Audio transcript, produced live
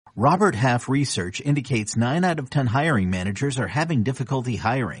Robert Half research indicates 9 out of 10 hiring managers are having difficulty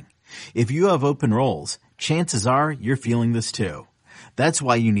hiring. If you have open roles, chances are you're feeling this too. That's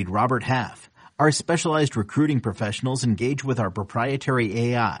why you need Robert Half. Our specialized recruiting professionals engage with our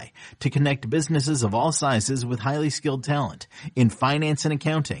proprietary AI to connect businesses of all sizes with highly skilled talent in finance and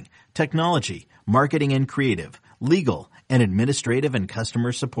accounting, technology, marketing and creative, legal, and administrative and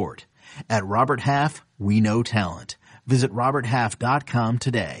customer support. At Robert Half, we know talent. Visit roberthalf.com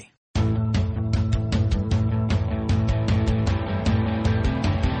today.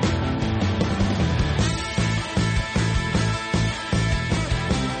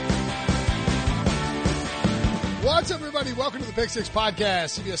 What's up, everybody? Welcome to the Pick Six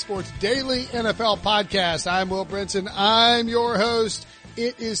Podcast, CBS Sports Daily NFL Podcast. I'm Will Brinson. I'm your host.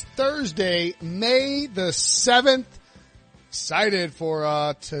 It is Thursday, May the 7th. Excited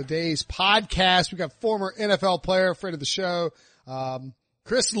for today's podcast. We got former NFL player, friend of the show,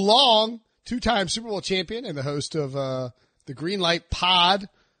 Chris Long, two-time Super Bowl champion and the host of the Green Light Pod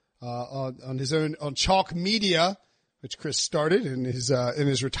on his own on Chalk Media, which Chris started in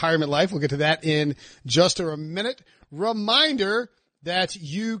his retirement life. We'll get to that in just a minute. Reminder that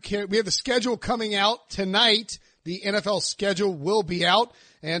we have the schedule coming out tonight. The NFL schedule will be out,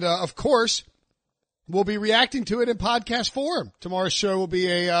 and of course, we'll be reacting to it in podcast form. Tomorrow's show will be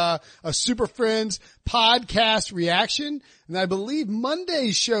a Super Friends podcast reaction, and I believe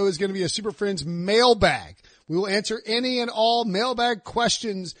Monday's show is going to be a Super Friends mailbag. We will answer any and all mailbag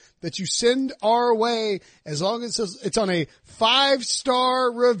questions that you send our way, as long as it's on a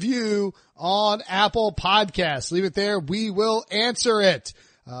 5-star review on Apple Podcasts. Leave it there. We will answer it.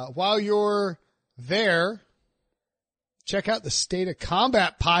 While you're there, check out the State of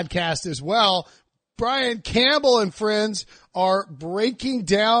Combat podcast as well. Brian Campbell and friends are breaking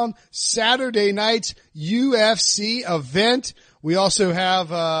down Saturday night's UFC event. We also have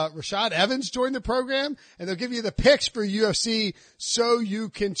Rashad Evans join the program, and they'll give you the picks for UFC so you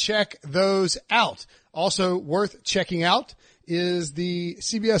can check those out. Also worth checking out is the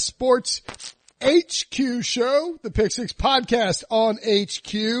CBS Sports HQ show, the Pick Six Podcast on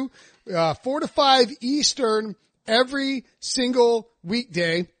HQ, 4 to 5 Eastern every single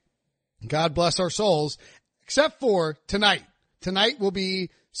weekday. God bless our souls, except for tonight. Tonight will be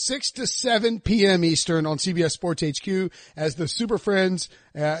 6 to 7 p.m. Eastern on CBS Sports HQ as the Super Friends,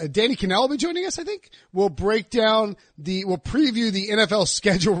 Danny Cannell will be joining us, I think. We'll preview the NFL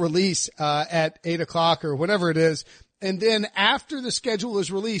schedule release, at 8 o'clock or whatever it is. And then after the schedule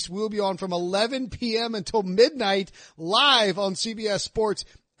is released, we'll be on from 11 p.m. until midnight live on CBS Sports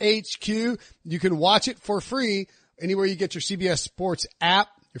HQ. You can watch it for free anywhere you get your CBS Sports app,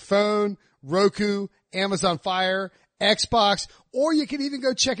 your phone, Roku, Amazon Fire, Xbox, or you can even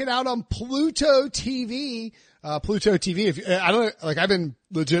go check it out on Pluto TV. Pluto TV. I've been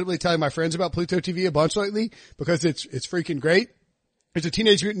legitimately telling my friends about Pluto TV a bunch lately because it's freaking great. There's a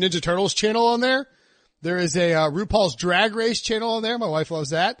Teenage Mutant Ninja Turtles channel on there. There is a RuPaul's Drag Race channel on there. My wife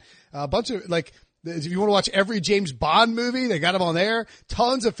loves that. A bunch of if you want to watch every James Bond movie, they got them on there.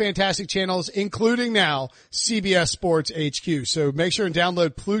 Tons of fantastic channels, including now CBS Sports HQ. So make sure and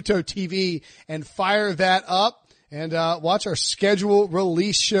download Pluto TV and fire that up and watch our schedule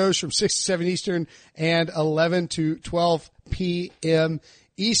release shows from 6 to 7 Eastern and 11 to 12 p.m.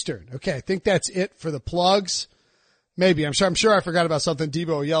 Eastern. Okay, I think that's it for the plugs. Maybe. I'm sure I forgot about something. Debo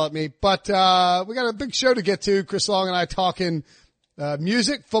will yell at me. But we got a big show to get to. Chris Long and I talking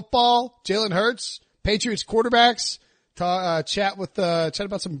music, football, Jalen Hurts, Patriots quarterbacks, chat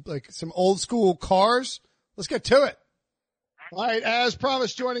about some old school cars. Let's get to it. All right. As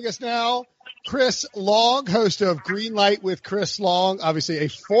promised, joining us now, Chris Long, host of Green Light with Chris Long, obviously a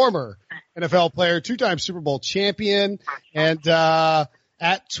former NFL player, 2-time Super Bowl champion, and, on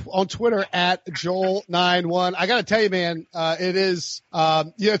Twitter at Joel91. I gotta tell you, man, it is,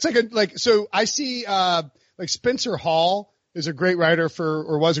 it's so I see, Spencer Hall is a great writer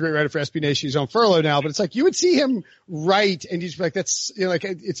was a great writer for SB Nation. He's on furlough now, but it's like you would see him write and you'd be like,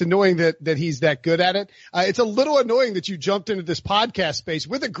 it's annoying that he's that good at it. It's a little annoying that you jumped into this podcast space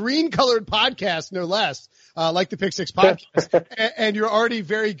with a green colored podcast, no less, like the Pick Six podcast, and you're already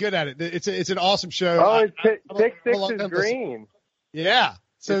very good at it. It's an awesome show. Oh, Pick Six is green. Yeah.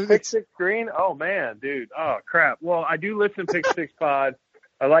 So Pick Six green. Oh man, dude. Oh crap. Well, I do listen to Pick Six pod.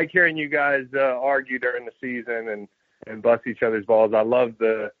 I like hearing you guys argue during the season and bust each other's balls. I love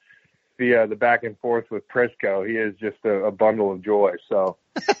the back and forth with Prisco. He is just a bundle of joy. So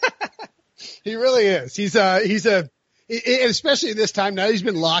he really is. He's especially at this time now. He's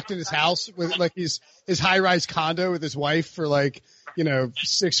been locked in his house with his high rise condo with his wife for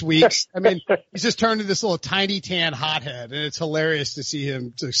 6 weeks. I mean, he's just turned into this little tiny tan hothead, and it's hilarious to see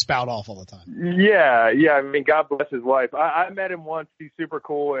him to spout off all the time. Yeah. I mean, God bless his wife. I met him once. He's super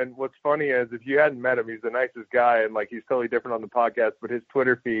cool. And what's funny is if you hadn't met him, he's the nicest guy, and like he's totally different on the podcast. But his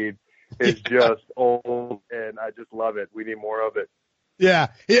Twitter feed is just old, and I just love it. We need more of it. Yeah.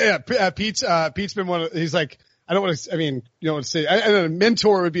 Pete's been one of. He's like. I don't want to, I mean, you don't want to say, I don't know,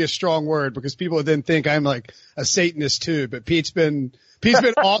 mentor would be a strong word because people would then think I'm like a Satanist too, but Pete's been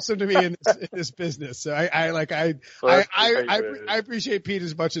awesome to me in this business. So I appreciate Pete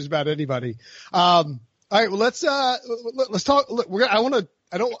as much as about anybody. All right. Well, let's talk. Look, I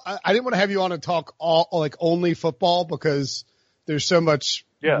didn't want to have you on and talk only football because there's so much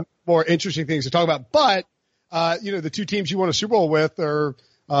more interesting things to talk about. But, the two teams you won a Super Bowl with are,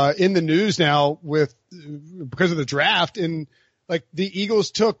 in the news now because of the draft, and like the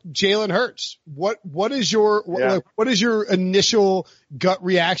Eagles took Jalen Hurts. What is your initial gut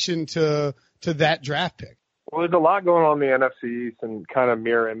reaction to that draft pick? Well, there's a lot going on in the NFC East and kind of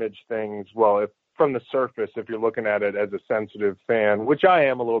mirror image things. Well, from the surface, if you're looking at it as a sensitive fan, which I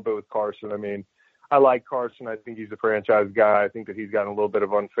am a little bit with Carson. I mean, I like Carson. I think he's a franchise guy. I think that he's gotten a little bit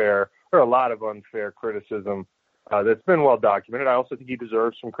of a lot of unfair criticism. That's been well documented. I also think he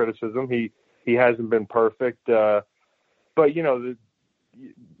deserves some criticism. He hasn't been perfect, but the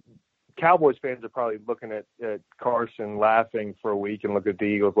Cowboys fans are probably looking at Carson laughing for a week and look at the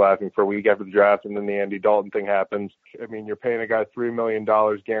Eagles laughing for a week after the draft, and then the Andy Dalton thing happens. I mean, you're paying a guy $3 million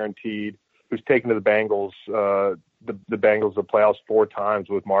guaranteed who's taken to the Bengals, the Bengals the playoffs 4 times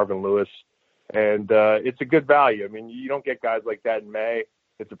with Marvin Lewis, and it's a good value. I mean, you don't get guys like that in May.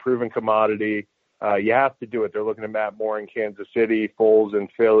 It's a proven commodity. You have to do it. They're looking at Matt Moore in Kansas City, Foles in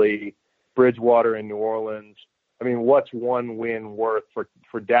Philly, Bridgewater in New Orleans. I mean, what's one win worth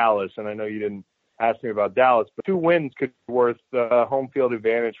for Dallas? And I know you didn't ask me about Dallas, but 2 wins could be worth home field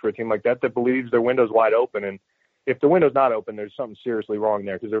advantage for a team like that believes their window's wide open. And if the window's not open, there's something seriously wrong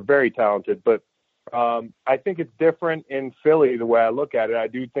there because they're very talented. But I think it's different in Philly the way I look at it. I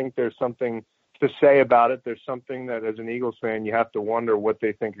do think there's something to say about it. There's something that as an Eagles fan, you have to wonder what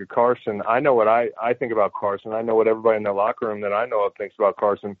they think of Carson. I know what I think about Carson. I know what everybody in the locker room that I know of thinks about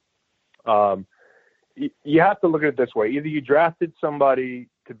Carson. You have to look at it this way. Either you drafted somebody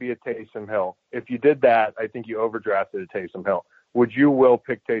to be a Taysom Hill. If you did that, I think you overdrafted a Taysom Hill. Would you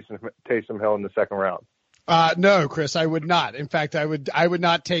take Taysom Hill in the second round? No, Chris, I would not. In fact, I would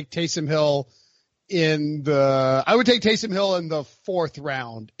not take Taysom Hill I would take Taysom Hill in the 4th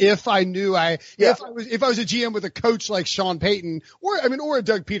round if I knew if I was a GM with a coach like Sean Payton or a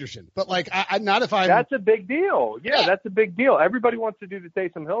Doug Peterson, but like not if I'm. That's a big deal. Yeah, that's a big deal. Everybody wants to do the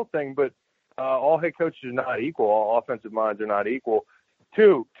Taysom Hill thing, but all head coaches are not equal. All offensive minds are not equal.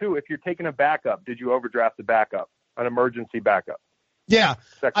 Two, if you're taking a backup, did you overdraft the backup, an emergency backup? Yeah.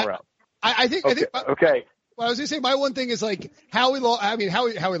 Second round. I think. Okay. Well, I was going to say my one thing is like Howie Long,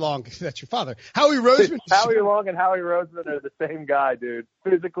 that's your father. Howie Roseman. Howie Long and Howie Roseman are the same guy, dude.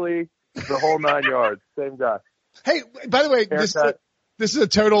 Physically, the whole 9 yards. Same guy. Hey, by the way, this is a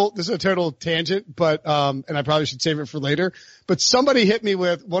total tangent, but, and I probably should save it for later, but somebody hit me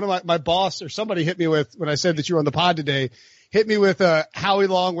with one of my boss or somebody hit me with, when I said that you were on the pod today, hit me with, Howie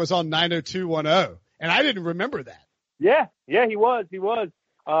Long was on 90210. And I didn't remember that. Yeah, he was.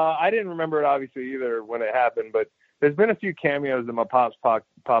 I didn't remember it obviously either when it happened, but there's been a few cameos that my pops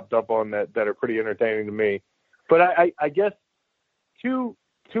popped up on that are pretty entertaining to me. But I guess two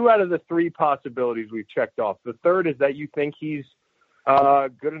out of the 3 possibilities we've checked off. The third is that you think he's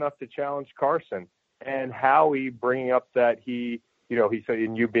good enough to challenge Carson, and Howie bringing up that he said,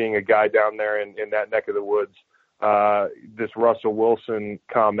 in you being a guy down there in that neck of the woods, this Russell Wilson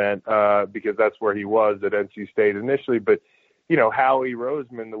comment, because that's where he was at NC State initially, but Howie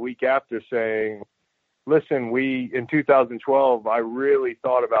Roseman the week after saying, listen, in 2012, I really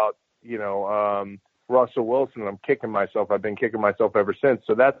thought about, Russell Wilson. I'm kicking myself. I've been kicking myself ever since.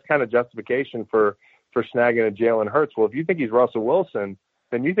 So that's kind of justification for snagging a Jalen Hurts. Well, if you think he's Russell Wilson,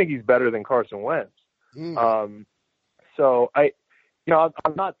 then you think he's better than Carson Wentz. So I'm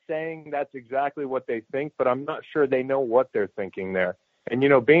not saying that's exactly what they think, but I'm not sure they know what they're thinking there. And,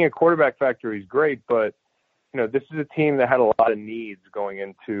 being a quarterback factory is great, but this is a team that had a lot of needs going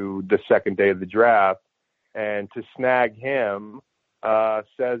into the second day of the draft, and to snag him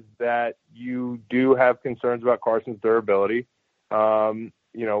says that you do have concerns about Carson's durability. I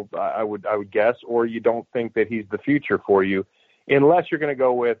would guess, or you don't think that he's the future for you, unless you're going to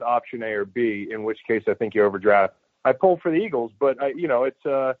go with option A or B, in which case I think you overdraft. I pull for the Eagles, but it's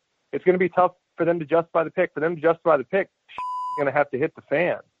going to be tough for them to justify the pick. For them to justify the pick, going to have to hit the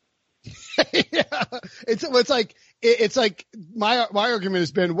fan. Yeah. It's like it's like my argument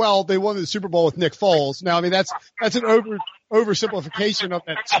has been, well, they won the Super Bowl with Nick Foles. Now, I mean, that's an oversimplification of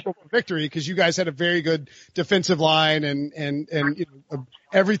that Super Bowl victory, because you guys had a very good defensive line and you know,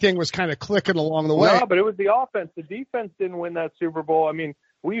 everything was kind of clicking along the way. No, but it was the offense. The defense didn't win that Super Bowl. I mean,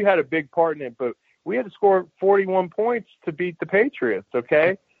 we had a big part in it, but we had to score 41 points to beat the Patriots.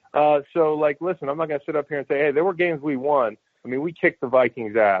 Okay. So like, listen, I'm not going to sit up here and say, hey, there were games we won. I mean, we kicked the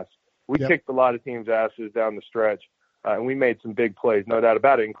Vikings' ass. We kicked a lot of teams' asses down the stretch, and we made some big plays, no doubt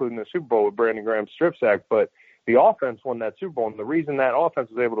about it, including the Super Bowl with Brandon Graham's strip sack. But the offense won that Super Bowl, and the reason that offense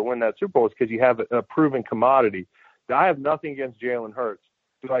was able to win that Super Bowl is because you have a proven commodity. I have nothing against Jalen Hurts.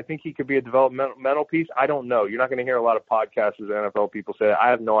 Do I think he could be a developmental piece? I don't know. You're not going to hear a lot of podcasters or NFL people say that. I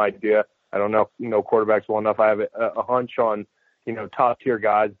have no idea. I don't know quarterbacks well enough. I have a hunch on, top-tier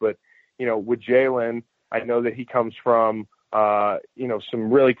guys. But, with Jalen, I know that he comes from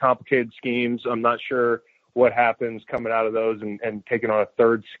some really complicated schemes. I'm not sure what happens coming out of those and taking on a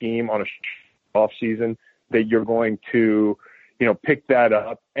third scheme on a off season that you're going to, pick that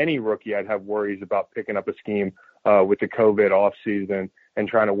up. Any rookie, I'd have worries about picking up a scheme with the COVID off season and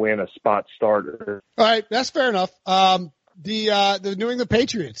trying to win a spot starter. All right. That's fair enough. The New England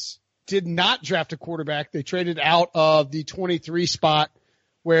Patriots did not draft a quarterback. They traded out of the 23 spot,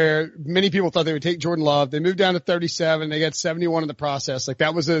 where many people thought they would take Jordan Love. They moved down to 37. They got 71 in the process. Like,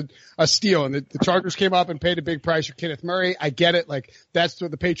 that was a steal. And the Chargers came up and paid a big price for Kenneth Murray. I get it. Like, that's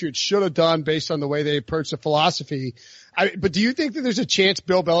what the Patriots should have done based on the way they approached the philosophy. But do you think that there's a chance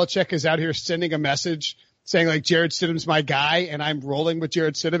Bill Belichick is out here sending a message saying, like, Jarrett Stidham's my guy and I'm rolling with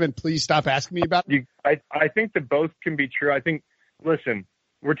Jarrett Stidham and please stop asking me about it? I think that both can be true. I think, listen,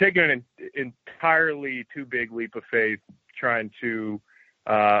 we're taking an entirely too big leap of faith trying to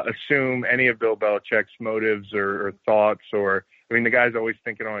assume any of Bill Belichick's motives or thoughts, the guy's always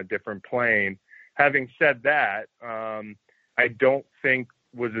thinking on a different plane. Having said that, I don't think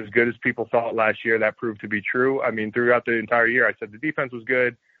was as good as people thought last year. That proved to be true. I mean, throughout the entire year, I said the defense was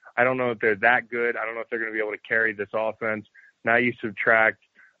good. I don't know if they're that good. I don't know if they're going to be able to carry this offense. Now you subtract,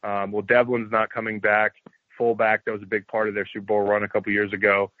 Devlin's not coming back. Fullback, that was a big part of their Super Bowl run a couple years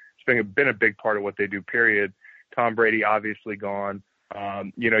ago. It's been a big part of what they do, period. Tom Brady obviously gone.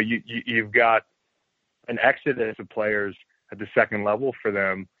 You've got an exodus of players at the second level for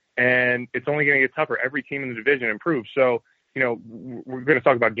them, and it's only going to get tougher. Every team in the division improves. So, we're going to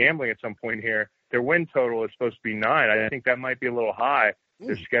talk about gambling at some point here. Their win total is supposed to be 9. I think that might be a little high.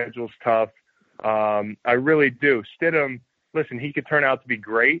 Their schedule's tough. I really do. Stidham, listen, he could turn out to be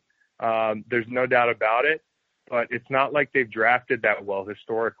great. There's no doubt about it, but it's not like they've drafted that well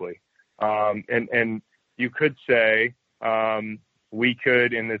historically. And you could say, we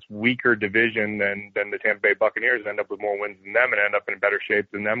could, in this weaker division than the Tampa Bay Buccaneers, end up with more wins than them and end up in better shape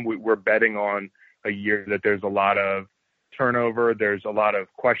than them. We're betting on a year that there's a lot of turnover. There's a lot of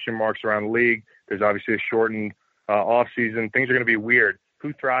question marks around the league. There's obviously a shortened off season. Things are going to be weird.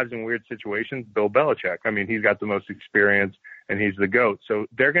 Who thrives in weird situations? Bill Belichick. I mean, he's got the most experience and he's the GOAT. So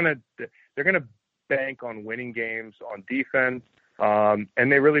they're going to bank on winning games on defense.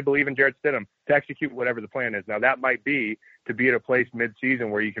 And they really believe in Jarrett Stidham to execute whatever the plan is. Now, that might be to be at a place mid-season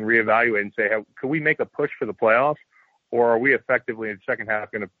where you can reevaluate and say, hey, can we make a push for the playoffs, or are we effectively in the second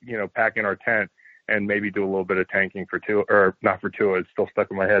half going to, pack in our tent and maybe do a little bit of tanking for Tua, or not for Tua, it's still stuck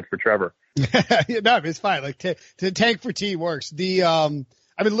in my head, for Trevor. No, it's fine. Like, to tank for T works.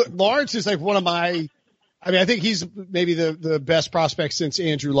 Look, Lawrence is like one of my, I think he's maybe the best prospect since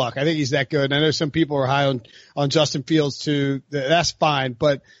Andrew Luck. I think he's that good. And I know some people are high on Justin Fields too. That's fine.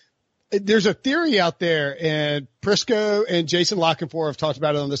 But there's a theory out there, and Prisco and Jason Lockenfor have talked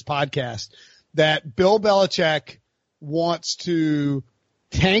about it on this podcast, that Bill Belichick wants to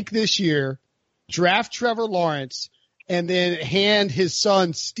tank this year, draft Trevor Lawrence, and then hand his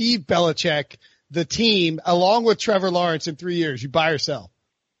son Steve Belichick the team along with Trevor Lawrence in 3 years. You buy or sell?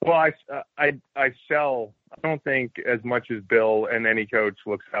 Well, I sell. I don't think as much as Bill and any coach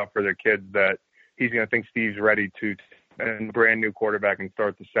looks out for their kids that he's going to think Steve's ready to and a brand new quarterback and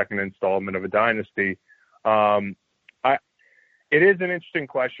start the second installment of a dynasty. It is an interesting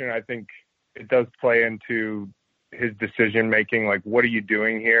question. I think it does play into his decision making. Like, what are you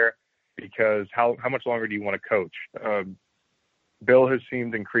doing here? Because how much longer do you want to coach? Bill has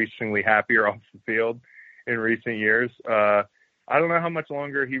seemed increasingly happier off the field in recent years. I don't know how much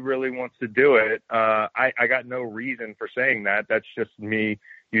longer he really wants to do it. I got no reason for saying that. That's just me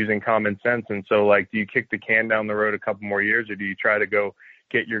using common sense. And so, like, do you kick the can down the road a couple more years, or do you try to go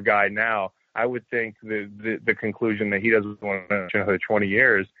get your guy now? I would think the conclusion that he doesn't want to another 20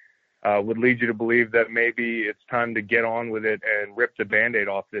 years would lead you to believe that maybe it's time to get on with it and rip the Band-Aid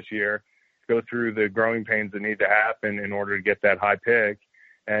off this year, go through the growing pains that need to happen in order to get that high pick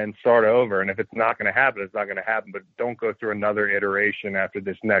and start over. And if it's not going to happen, it's not going to happen. But don't go through another iteration after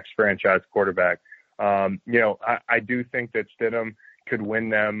this next franchise quarterback. I do think that Stidham could win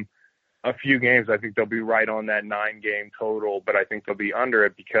them a few games. I think they'll be right on that 9-game total, but I think they'll be under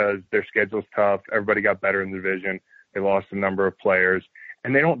it because their schedule's tough. Everybody got better in the division. They lost a number of players,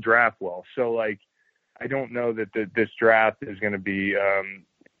 and they don't draft well. So, I don't know that this draft is going to be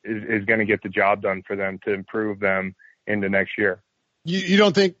is going to get the job done for them to improve them into next year. You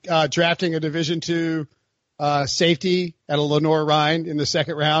don't think drafting a Division II safety at a Lenore Ryan in the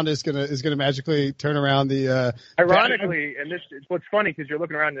second round is gonna magically turn around the ironically, and this is what's funny because you're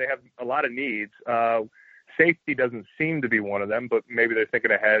looking around and they have a lot of needs. Safety doesn't seem to be one of them, but maybe they're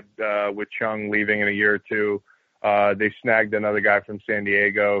thinking ahead with Chung leaving in a year or two. They snagged another guy from San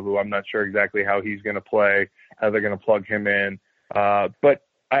Diego who I'm not sure exactly how he's going to play, how they're going to plug him in. But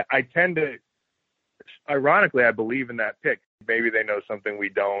I tend to, ironically, I believe in that pick. Maybe they know something we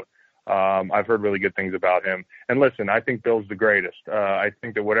don't. I've heard really good things about him. And listen, I think Bill's the greatest. I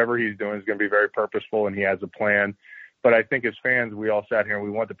think that whatever he's doing is going to be very purposeful and he has a plan. But I think as fans, we all sat here and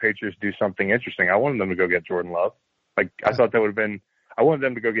we want the Patriots to do something interesting. I wanted them to go get Jordan Love. I thought that would have been, I wanted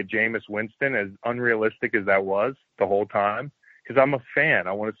them to go get Jameis Winston, as unrealistic as that was the whole time, because I'm a fan.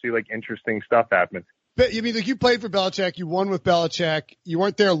 I want to see interesting stuff happen. But you mean you played for Belichick, you won with Belichick, you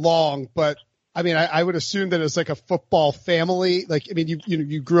weren't there long, but I mean, I would assume that it's like a football family.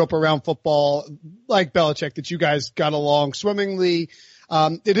 You grew up around football like Belichick, that you guys got along swimmingly.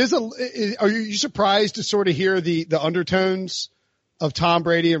 Are you surprised to sort of hear the undertones of Tom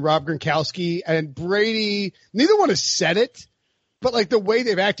Brady and Rob Gronkowski? And Brady, neither one has said it, but the way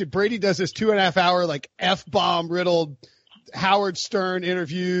they've acted, Brady does this 2.5 hour, F-bomb riddled Howard Stern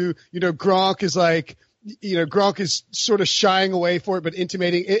interview. Gronk is sort of shying away for it, but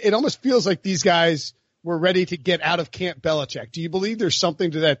intimating. It almost feels like these guys were ready to get out of Camp Belichick. Do you believe there's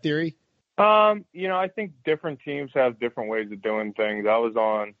something to that theory? I think different teams have different ways of doing things. I was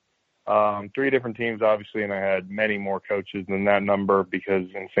on 3 different teams, obviously, and I had many more coaches than that number because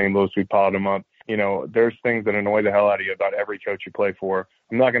in St. Louis we piled them up. There's things that annoy the hell out of you about every coach you play for.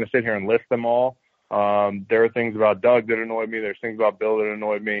 I'm not going to sit here and list them all. There are things about Doug that annoyed me. There's things about Bill that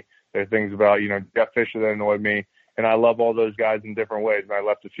annoyed me. There are things about, Jeff Fisher that annoyed me. And I love all those guys in different ways. And I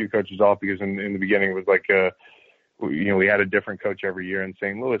left a few coaches off because in the beginning it was we had a different coach every year in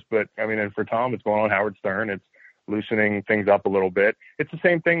St. Louis. But, and for Tom, it's going on Howard Stern. It's loosening things up a little bit. It's the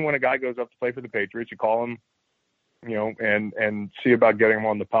same thing when a guy goes up to play for the Patriots. You call him, and see about getting him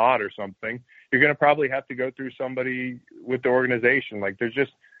on the pod or something. You're going to probably have to go through somebody with the organization. There's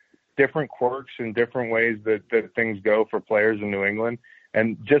just different quirks and different ways that things go for players in New England.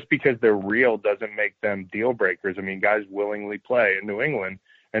 And just because they're real doesn't make them deal breakers. Guys willingly play in New England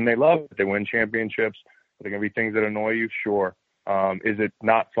and they love it. They win championships. Are there going to be things that annoy you? Sure. Is it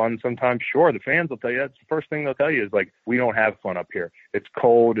not fun sometimes? Sure. The fans will tell you that's the first thing they'll tell you is we don't have fun up here. It's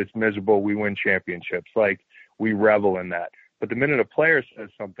cold. It's miserable. We win championships. We revel in that. But the minute a player says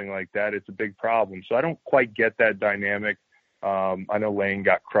something like that, it's a big problem. So I don't quite get that dynamic. I know Lane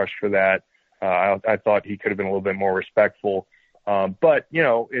got crushed for that. I thought he could have been a little bit more respectful. But,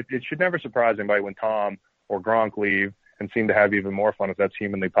 it should never surprise anybody when Tom or Gronk leave and seem to have even more fun if that's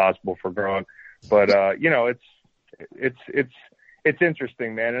humanly possible for Gronk. But, it's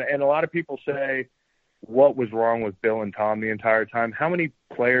interesting, man. And a lot of people say, what was wrong with Bill and Tom the entire time? How many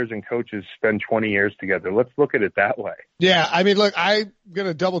players and coaches spend 20 years together? Let's look at it that way. Yeah. Look, I'm going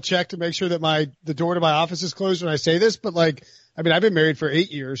to double check to make sure that the door to my office is closed when I say this, but I've been married for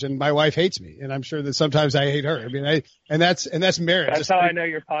 8 years and my wife hates me and I'm sure that sometimes I hate her. And that's marriage. That's how I know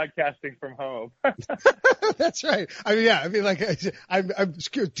you're podcasting from home. That's right. I'm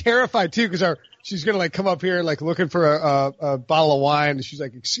terrified too because she's going to come up here looking for a bottle of wine. And she's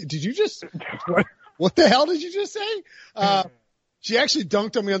like, did you just, what the hell did you just say? She actually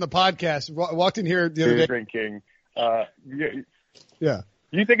dunked on me on the podcast. Walked in here the other day. Drinking. Yeah.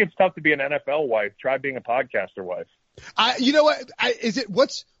 You think it's tough to be an NFL wife? Try being a podcaster wife. You know what? I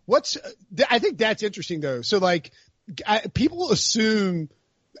think that's interesting though. So people assume,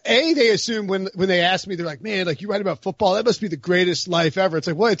 they assume when they ask me, they're like, man, you write about football. That must be the greatest life ever. It's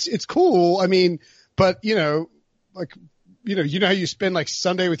well, it's cool. But how you spend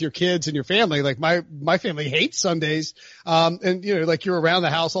Sunday with your kids and your family. My family hates Sundays. And you're around the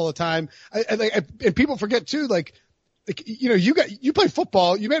house all the time. And people forget too, you play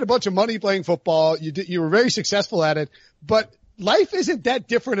football. You made a bunch of money playing football. You were very successful at it, but life isn't that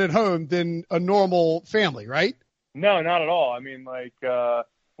different at home than a normal family, right? No, not at all.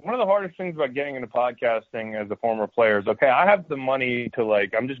 one of the hardest things about getting into podcasting as a former player is, okay, I have the money to,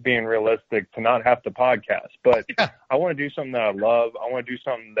 like, I'm just being realistic, to not have to podcast, but I want to do something that I love. I want to do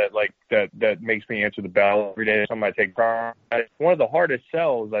something that, like, that makes me answer the bell every day, something I take pride in. One of the hardest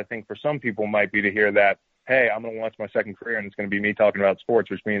sells, I think, for some people might be to hear that, hey, I'm going to launch my second career and it's going to be me talking about sports,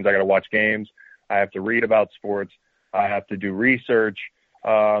 which means I got to watch games. I have to read about sports. I have to do research.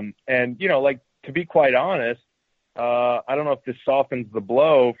 And, you know, like, to be quite honest, I don't know if this softens the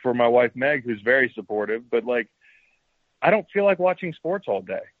blow for my wife, Meg, who's very supportive, but, like, I don't feel like watching sports all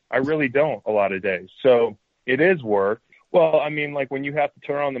day. I really don't a lot of days. So it is work. Well, I mean, like, when you have to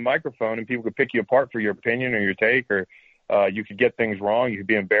turn on the microphone and people could pick you apart for your opinion or your take, or you could get things wrong, you could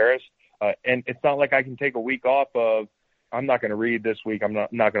be embarrassed. And it's not like I can take a week off of, I'm not going to read this week. I'm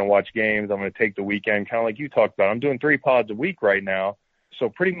not going to watch games. I'm going to take the weekend, kind of like you talked about. I'm doing 3 pods a week right now. So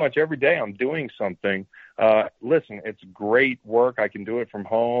pretty much every day I'm doing something. Listen, it's great work. I can do it from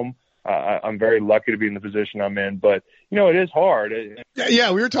home. I'm very lucky to be in the position I'm in, but, you know, it is hard.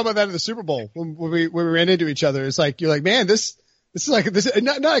 Yeah, we were talking about that in the Super Bowl when we ran into each other. It's like, you're like, man, this is like, this,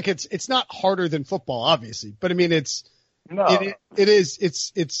 not like it's not harder than football, obviously, but I mean, it's not as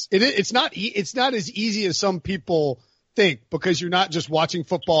easy as some people think, because you're not just watching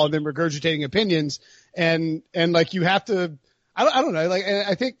football and then regurgitating opinions, and like, you have to, I don't know, like, and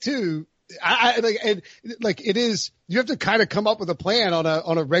I think too, it is, you have to kind of come up with a plan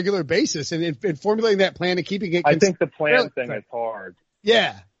on a regular basis, and formulating that plan and keeping it. I think the plan thing is hard.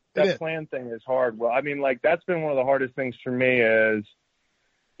 Yeah. That plan thing is hard. Well, I mean, like, that's been one of the hardest things for me is,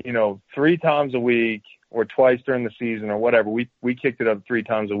 you know, 3 times a week or twice during the season or whatever. We kicked it up 3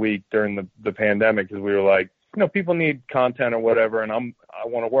 times a week during the pandemic, because we were like, you know, people need content or whatever, and I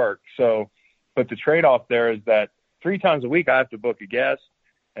want to work. So, but the trade-off there is that 3 times a week I have to book a guest,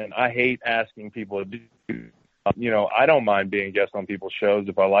 and I hate asking people to do. You know, I don't mind being a guest on people's shows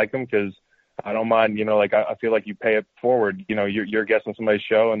if I like them, because I don't mind, you know, like, I feel like you pay it forward. You know, you're a guest on somebody's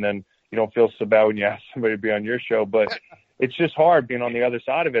show, and then you don't feel so bad when you ask somebody to be on your show. But it's just hard being on the other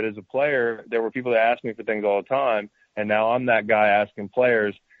side of it as a player. There were people that asked me for things all the time, and now I'm that guy asking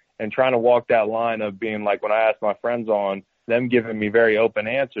players, and trying to walk that line of being like, when I ask my friends on, them giving me very open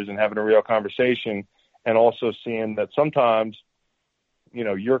answers and having a real conversation, and also seeing that sometimes, you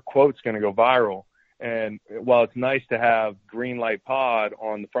know, your quote's going to go viral. And while it's nice to have Green Light Pod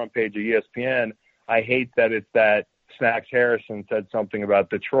on the front page of ESPN, I hate that it's that Snacks Harrison said something about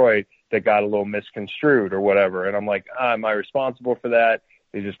Detroit that got a little misconstrued or whatever. And I'm like, am I responsible for that?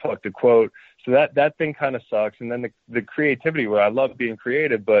 They just plucked a quote. So that thing kind of sucks. And then the creativity, where I love being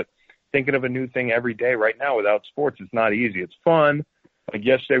creative, but thinking of a new thing every day right now without sports, it's not easy. It's fun. Like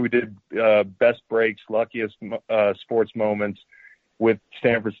yesterday we did best breaks, luckiest sports moments with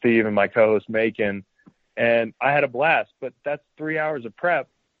Stanford Steve and my co-host Macon. And I had a blast, but that's 3 hours of prep,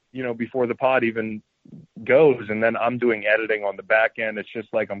 you know, before the pod even goes. And then I'm doing editing on the back end. It's just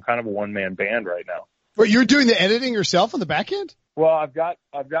like, I'm kind of a one-man band right now. But you're doing the editing yourself on the back end? Well, I've got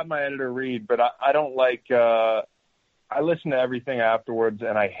my editor Reed, but I don't like, I listen to everything afterwards,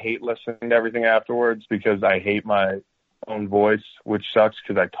 and I hate listening to everything afterwards because I hate my own voice, which sucks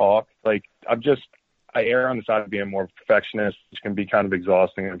because I talk. Like, I err on the side of being more perfectionist, which can be kind of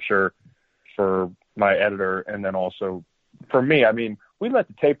exhausting, I'm sure, for my editor. And then also for me, I mean, we let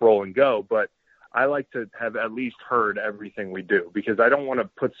the tape roll and go, but I like to have at least heard everything we do, because I don't want to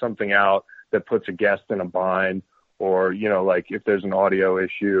put something out that puts a guest in a bind, or, you know, like if there's an audio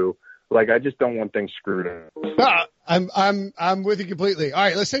issue, like, I just don't want things screwed up. I'm with you completely. All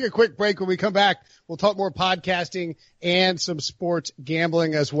right, let's take a quick break. When we come back, we'll talk more podcasting and some sports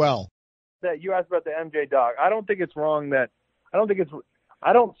gambling as well. That you asked about the MJ doc. I don't think it's wrong that I don't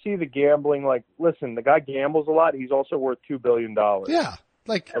see the gambling. Like, listen, the guy gambles a lot. He's also worth $2 billion. Yeah.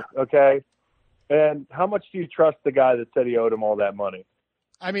 Like, okay. And how much do you trust the guy that said he owed him all that money?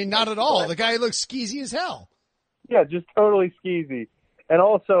 I mean, not at all. The guy looks skeezy as hell. Yeah, just totally skeezy. And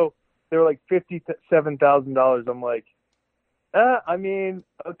also, they were like $57,000. I'm like, I mean,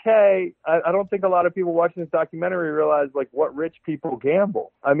 okay. I don't think a lot of people watching this documentary realize, like, what rich people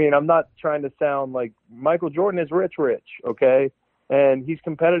gamble. I mean, I'm not trying to sound like Michael Jordan is rich, okay? And he's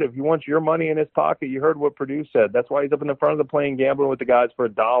competitive. He wants your money in his pocket. You heard what Purdue said. That's why he's up in the front of the plane gambling with the guys for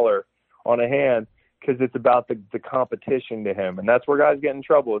 $1 on a hand, because it's about the competition to him. And that's where guys get in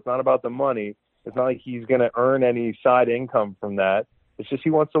trouble. It's not about the money. It's not like he's going to earn any side income from that. It's just he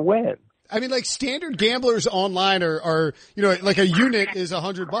wants to win. I mean, like, standard gamblers online are you know, like a unit is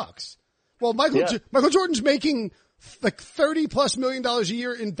 $100. Well, Michael Jordan's making like $30+ million a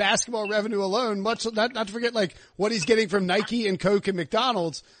year in basketball revenue alone, not to forget like what he's getting from Nike and Coke and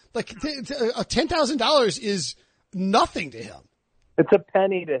McDonald's. Like, $10,000 is nothing to him. It's a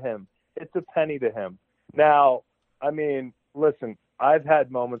penny to him. It's a penny to him. Now, I mean, listen, I've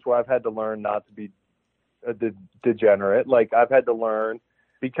had moments where I've had to learn not to be a degenerate. Like, I've had to learn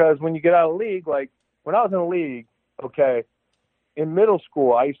because when you get out of the league, like when I was in the league, okay, in middle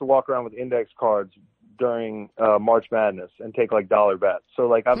school, I used to walk around with index cards during March Madness and take like dollar bets. So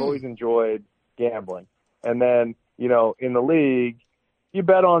like I've always enjoyed gambling. And then, you know, in the league, you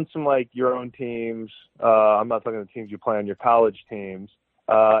bet on some like your own teams. I'm not talking the teams you play on, your college teams.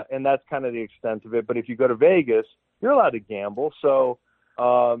 And that's kind of the extent of it. But if you go to Vegas, you're allowed to gamble. So,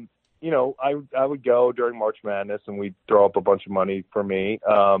 you know, I would go during March Madness and we'd throw up a bunch of money for me.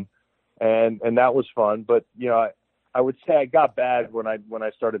 And that was fun. But, you know, I would say I got bad when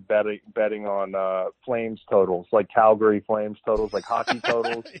I started betting on Flames totals, like Calgary Flames totals, like hockey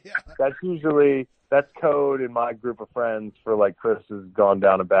totals. Yeah. That's code in my group of friends for like Chris has gone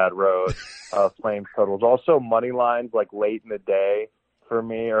down a bad road. Flames totals. Also money lines like late in the day for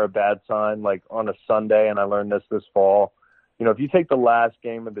me are a bad sign, like on a Sunday, and I learned this fall. You know, if you take the last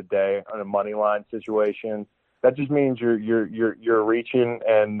game of the day on a money line situation, that just means you're reaching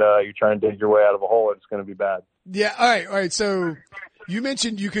and you're trying to dig your way out of a hole, and it's going to be bad. Yeah. All right. So you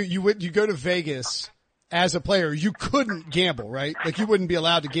mentioned you go to Vegas as a player. You couldn't gamble, right? Like you wouldn't be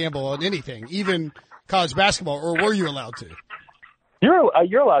allowed to gamble on anything, even college basketball, or were you allowed to? You're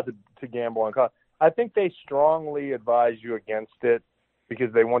allowed to gamble on college. I think they strongly advise you against it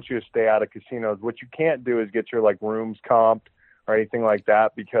because they want you to stay out of casinos. What you can't do is get your like rooms comped or anything like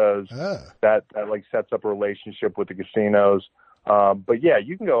that because that like sets up a relationship with the casinos. But yeah,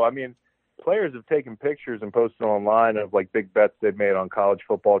 you can go. I mean, players have taken pictures and posted online of like big bets they've made on college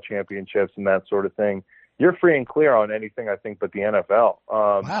football championships and that sort of thing. You're free and clear on anything, I think, but the NFL.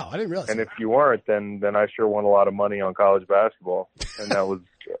 Wow, I didn't realize. And that. if you weren't, then I sure won a lot of money on college basketball, and that was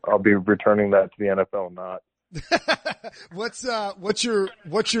I'll be returning that to the NFL. Not. What's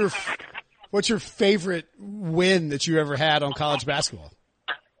your favorite win that you ever had on college basketball?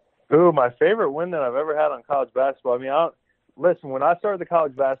 Ooh, my favorite win that I've ever had on college basketball. I mean, listen, when I started the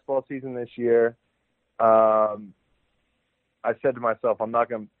college basketball season this year, I said to myself, I'm not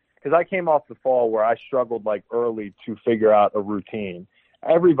going to, because I came off the fall where I struggled like early to figure out a routine.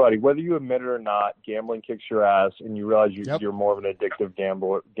 Everybody, whether you admit it or not, gambling kicks your ass and you realize you're more of an addictive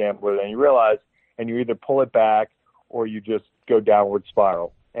gambler than you realize, and you either pull it back or you just go downward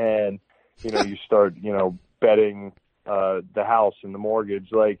spiral. And, you know, you start, you know, betting the house and the mortgage.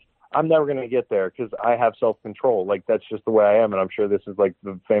 Like, I'm never going to get there because I have self-control. Like, that's just the way I am. And I'm sure this is like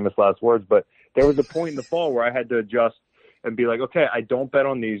the famous last words, but there was a point in the fall where I had to adjust and be like, okay, I don't bet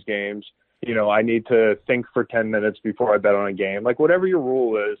on these games. You know, I need to think for 10 minutes before I bet on a game, like whatever your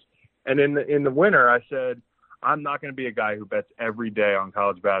rule is. And in the winter, I said, I'm not going to be a guy who bets every day on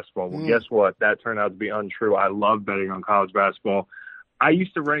college basketball. Well, guess what? That turned out to be untrue. I love betting on college basketball. I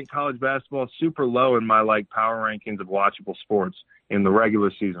used to rank college basketball super low in my like power rankings of watchable sports in the regular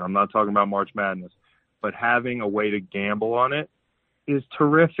season. I'm not talking about March Madness, but having a way to gamble on it is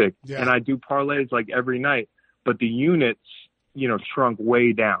terrific. Yeah. And I do parlays like every night, but the units, you know, shrunk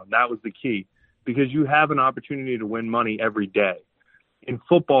way down. That was the key because you have an opportunity to win money every day. In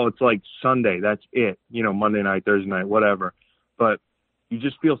football, it's like Sunday. That's it. You know, Monday night, Thursday night, whatever. But you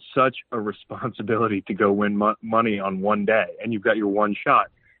just feel such a responsibility to go win money on one day, and you've got your one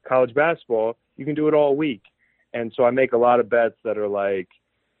shot. College basketball, you can do it all week. And so I make a lot of bets that are like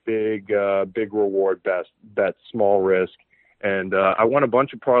big reward bets, small risk. And I won a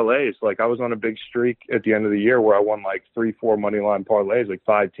bunch of parlays. Like I was on a big streak at the end of the year where I won like 3-4 money line parlays, like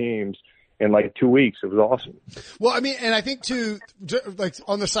 5 teams in like 2 weeks. It was awesome. Well, I mean, and I think too, like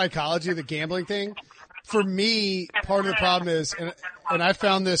on the psychology of the gambling thing, for me, part of the problem is, and I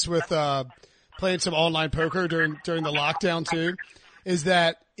found this with playing some online poker during the lockdown too, is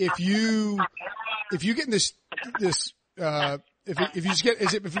that if you get in this if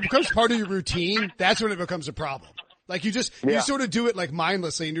it becomes part of your routine, that's when it becomes a problem. Like you sort of do it like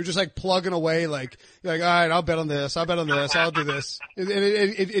mindlessly, and you're just like plugging away, like you're like, all right, I'll bet on this, I'll do this, and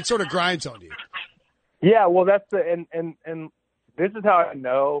it sort of grinds on you. Yeah, well, that's and this is how I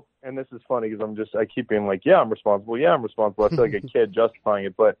know, and this is funny because I keep being like, yeah, I'm responsible. I feel like a kid justifying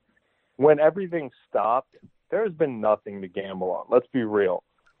it, but when everything stopped, there's been nothing to gamble on. Let's be real.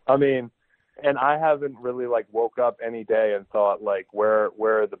 I mean. And I haven't really like woke up any day and thought like, where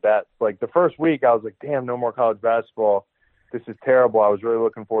are the bets? Like the first week I was like, damn, no more college basketball. This is terrible. I was really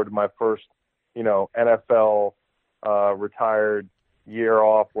looking forward to my first, you know, NFL retired year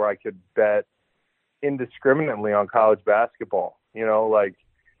off where I could bet indiscriminately on college basketball, you know, like,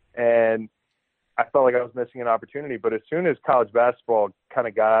 and I felt like I was missing an opportunity. But as soon as college basketball kind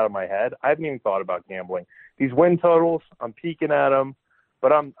of got out of my head, I hadn't even thought about gambling. These win totals, I'm peeking at them,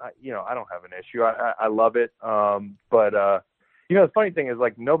 but I don't have an issue. I love it. The funny thing is,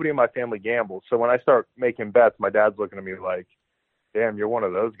 like, nobody in my family gambles. So when I start making bets, my dad's looking at me like, damn, you're one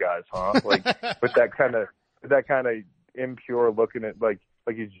of those guys, huh? Like, with that kind of impure looking at, like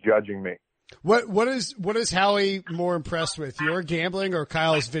he's judging me. What is Howie more impressed with, your gambling or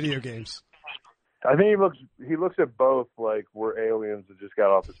Kyle's video games? I think he looks at both like we're aliens that just got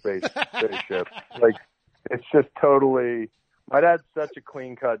off a spaceship. Like, it's just totally. My dad's such a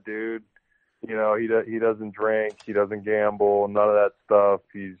clean cut dude. You know, he doesn't drink, he doesn't gamble, none of that stuff.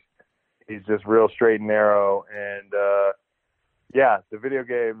 He's just real straight and narrow. And the video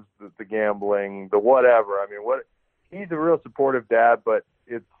games, the gambling, the whatever. I mean, he's a real supportive dad, but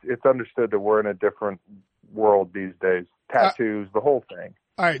it's understood that we're in a different world these days. Tattoos, the whole thing.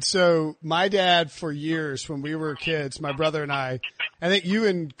 All right, so my dad, for years when we were kids, my brother and I think you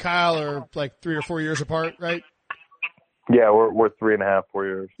and Kyle are like 3 or 4 years apart, right? Yeah, we're 3.5, 4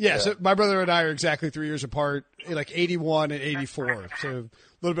 years. Yeah, so my brother and I are exactly 3 years apart, like 81 and 84, so a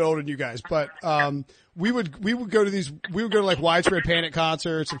little bit older than you guys. But we would go to like Widespread Panic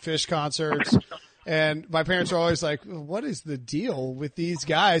concerts and Fish concerts, and my parents are always like, "What is the deal with these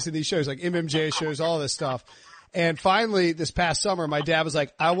guys and these shows, like MMJ shows, all this stuff?" And finally, this past summer, my dad was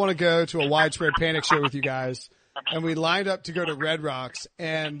like, "I want to go to a Widespread Panic show with you guys," and we lined up to go to Red Rocks.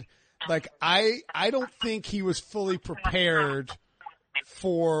 And like, I don't think he was fully prepared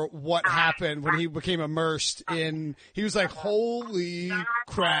for what happened when he became immersed in. He was like, "Holy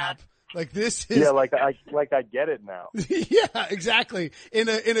crap! Like, this is." Yeah, like I get it now. Yeah, exactly. In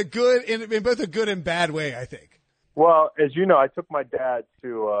both a good and bad way, I think. Well, as you know, I took my dad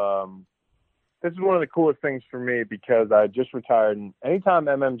to. This is one of the coolest things for me because I just retired, and anytime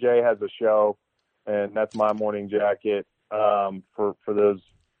MMJ has a show, and that's my morning jacket. For those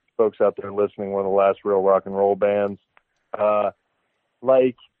folks out there listening, one of the last real rock and roll bands.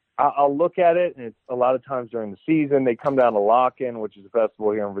 I'll look at it, and it's a lot of times during the season. They come down to Lock-In, which is a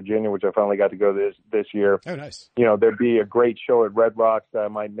festival here in Virginia, which I finally got to go this year. Oh, nice. You know, there'd be a great show at Red Rocks that I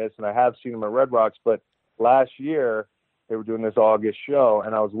might miss, and I have seen them at Red Rocks, but last year they were doing this August show,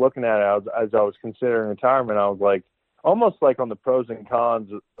 and I was looking at it as I was considering retirement. I was like, almost like on the pros and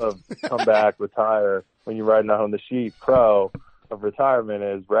cons of come back, retire, when you're riding out on the sheet. Pro of retirement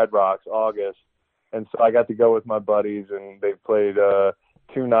is Red Rocks, August. And so I got to go with my buddies, and they played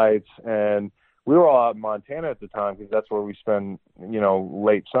 2 nights, and we were all out in Montana at the time because that's where we spend,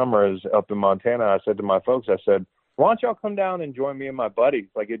 late summers up in Montana. I said to my folks, I said, why don't y'all come down and join me and my buddies?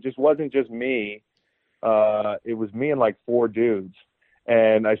 Like, it just wasn't just me. It was me and like 4 dudes.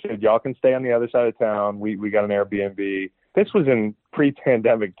 And I said, y'all can stay on the other side of town. We got an Airbnb. This was in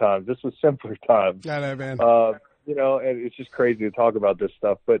pre-pandemic times. This was simpler times. I know, man. And it's just crazy to talk about this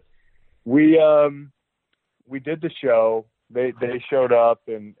stuff. But we did the show. They showed up,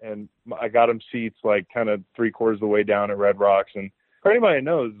 and I got them seats like kind of 3/4 of the way down at Red Rocks. And for anybody that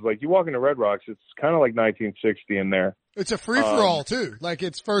knows, like, you walk into Red Rocks, it's kind of like 1960 in there. It's a free-for-all, too. Like,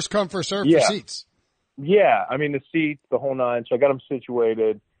 it's first come, first serve for seats. Yeah, I mean, the seats, the whole nine. So I got them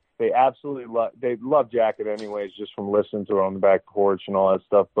situated. They absolutely love Jacket anyways, just from listening to it on the back porch and all that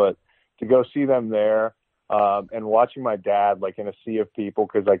stuff. But to go see them there, and watching my dad, like, in a sea of people,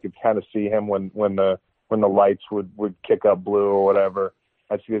 because I could kind of see him when the lights would kick up blue or whatever.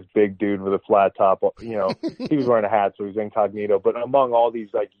 I see this big dude with a flat top. He was wearing a hat, so he was incognito. But among all these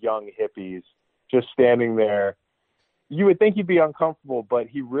like young hippies, just standing there, you would think he'd be uncomfortable, but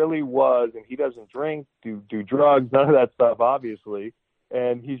he really was. And he doesn't drink, do drugs, none of that stuff, obviously.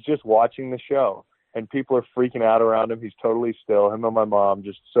 And he's just watching the show, and people are freaking out around him. He's totally still. Him and my mom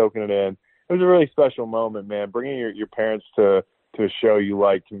just soaking it in. It was a really special moment, man. Bringing your parents to a show you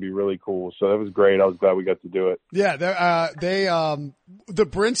like can be really cool. So that was great. I was glad we got to do it. Yeah. The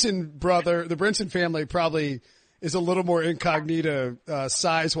Brinson family probably is a little more incognito,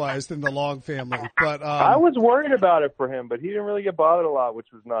 size wise than the Long family. But, I was worried about it for him, but he didn't really get bothered a lot, which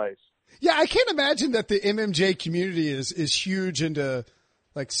was nice. Yeah. I can't imagine that the MMJ community is huge into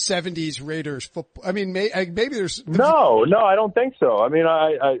like 70s Raiders football. I mean, maybe there's no, I don't think so. I mean,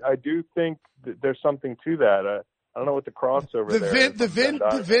 I do think that there's something to that. I don't know what the crossover the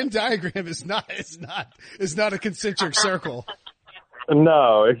Venn diagram is not a concentric circle.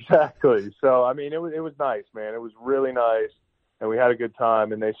 No, exactly. So, I mean, it was nice, man. It was really nice, and we had a good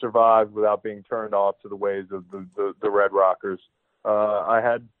time, and they survived without being turned off to the ways of the Red Rockers. I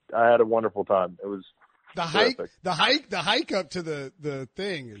had a wonderful time. It was the hike up to the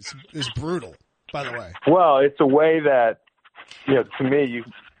thing is brutal, by the way. Well, it's a way that, to me,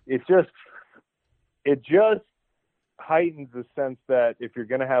 it's just, it just heightens the sense that if you're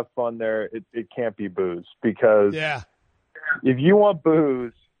going to have fun there, it can't be booze, because if you want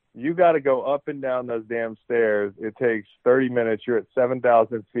booze, you got to go up and down those damn stairs. It takes 30 minutes. You're at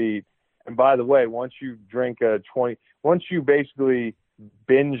 7,000 feet. And by the way, once you basically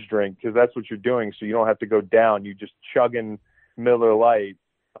binge drink, because that's what you're doing, so you don't have to go down, you just chugging Miller Lite,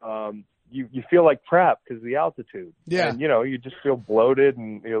 you feel like crap because of the altitude. Yeah. And, you just feel bloated,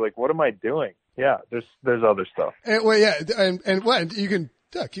 and you're like, what am I doing? Yeah, there's other stuff. And,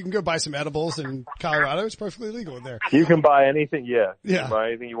 you can go buy some edibles in Colorado. It's perfectly legal in there. You can buy anything. Yeah. You Yeah. can buy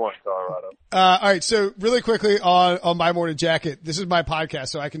anything you want in Colorado. All right. So really quickly on My Morning Jacket, this is my podcast,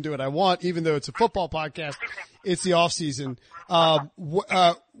 so I can do what I want, even though it's a football podcast. It's the off season. At what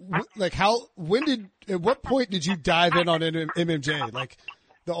point did you dive in on MMJ?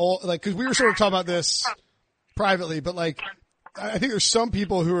 Cause we were sort of talking about this privately, but I think there's some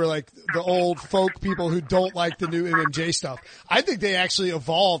people who are like the old folk people who don't like the new MMJ stuff. I think they actually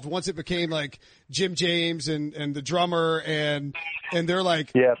evolved once it became like Jim James and the drummer and they're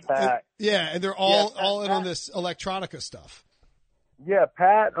like, Pat. And they're all in on this electronica stuff. Yeah,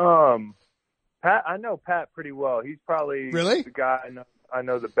 Pat, I know Pat pretty well. He's probably really the guy I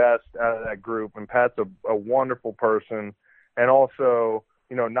know the best out of that group. And Pat's a wonderful person. And also,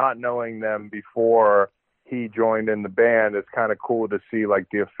 not knowing them before he joined in the band, it's kind of cool to see like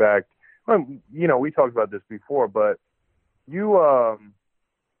the effect. We talked about this before, but you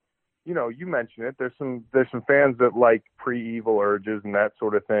mentioned it. There's some fans that like pre-Evil Urges and that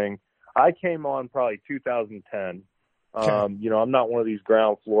sort of thing. I came on probably 2010. Okay. I'm not one of these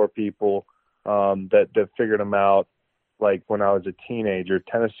ground floor people that figured them out like when I was a teenager.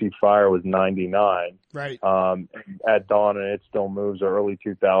 Tennessee Fire was 99. Right. At Dawn and It Still Moves, or early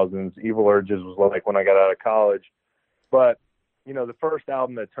 2000s. Evil Urges was like when I got out of college. But, the first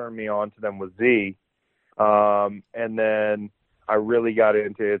album that turned me on to them was Z. And then I really got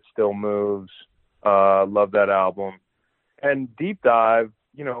into It Still Moves. Love that album. And Deep Dive,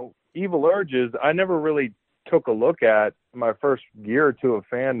 Evil Urges, I never really took a look at. My first year or two of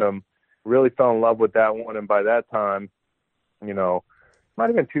fandom, really fell in love with that one. And by that time, might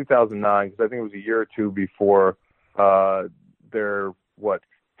have been 2009, because I think it was a year or two before their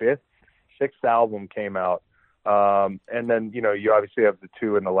sixth album came out. And then you obviously have the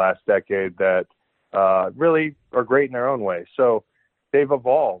two in the last decade that really are great in their own way. So they've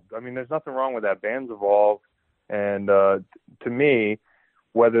evolved. I mean, there's nothing wrong with that. Bands evolve, and to me,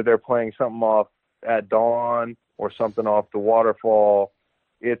 whether they're playing something off At Dawn or something off The Waterfall,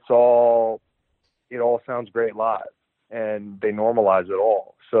 it all sounds great live. And they normalize it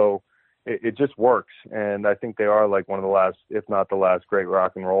all. So it just works. And I think they are like one of the last, if not the last, great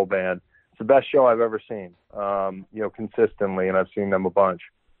rock and roll band. It's the best show I've ever seen, consistently. And I've seen them a bunch.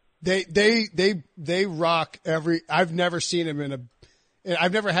 They rock I've never seen them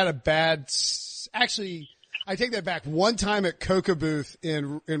I've never had a bad, actually, I take that back. One time at Coca Booth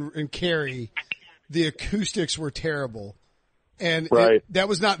in Cary, the acoustics were terrible. And that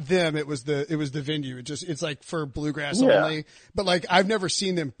was not them. It was the venue. It's like for bluegrass only. But like, I've never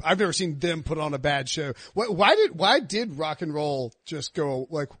seen them put on a bad show. Why did rock and roll just go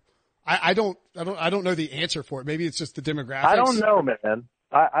like, I don't know the answer for it. Maybe it's just the demographics. I don't know, man.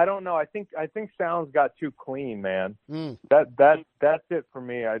 I don't know. I think sounds got too clean, man. That's it for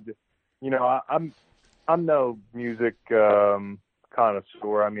me. I'm no music,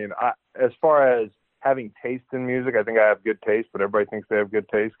 connoisseur. I mean, as far as having taste in music, I think I have good taste, but everybody thinks they have good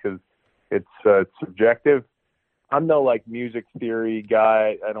taste because it's subjective. I'm no like music theory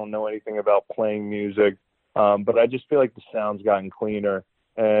guy. I don't know anything about playing music, but I just feel like the sound's gotten cleaner.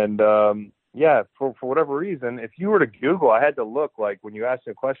 And for whatever reason, if you were to Google, I had to look, like when you asked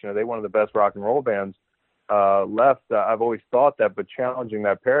me a question, are they one of the best rock and roll bands left? I've always thought that, but challenging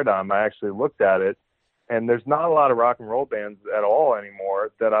that paradigm, I actually looked at it. And there's not a lot of rock and roll bands at all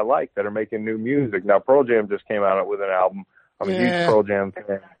anymore that I like that are making new music. Now, Pearl Jam just came out with an album. I'm a huge Pearl Jam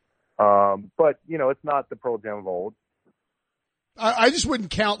fan. But, it's not the Pearl Jam of old. I just wouldn't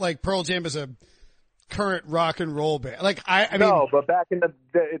count like Pearl Jam as a current rock and roll band. Like I mean, no, but back in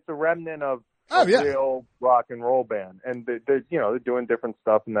it's a remnant of a real rock and roll band. And they're doing different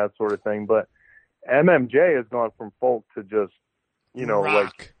stuff and that sort of thing. But MMJ has gone from folk to just,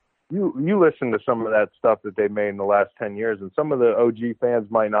 rock. Like, You listen to some of that stuff that they made in the last 10 years, and some of the OG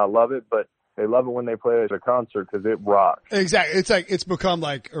fans might not love it, but they love it when they play it at a concert because it rocks. Exactly. It's become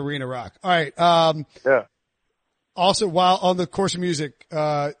like arena rock. All right. Yeah. Also, while on the course of music,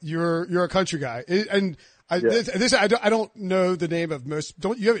 you're a country guy, and I don't know the name of most.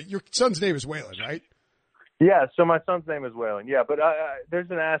 Your son's name is Waylon, right? Yeah, so my son's name is Waylon. Yeah, but there's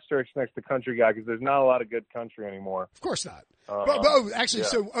an asterisk next to country guy because there's not a lot of good country anymore. Of course not. Actually,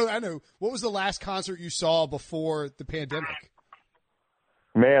 yeah. I know. What was the last concert you saw before the pandemic?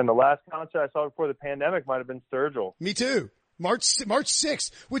 Man, the last concert I saw before the pandemic might have been Sturgill. Me too. March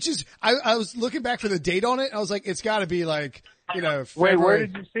 6th, which is, I was looking back for the date on it. I was like, it's got to be like, February. Wait, where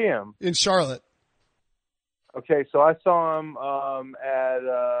did you see him? In Charlotte. Okay, so I saw him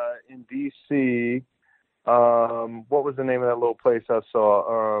in D.C. What was the name of that little place I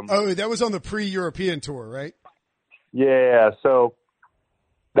saw? That was on the pre-European tour, right? Yeah, so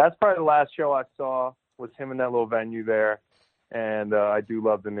that's probably the last show I saw was him in that little venue there. And I do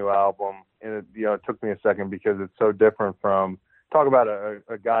love the new album. And it took me a second because it's so different from talk about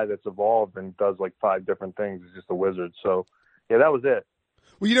a guy that's evolved and does like 5 different things. He's just a wizard. So yeah, that was it.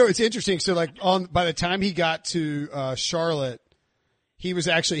 Well, it's interesting. So like by the time he got to Charlotte, he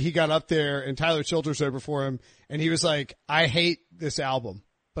got up there and Tyler Childers over for him, and he was like, "I hate this album,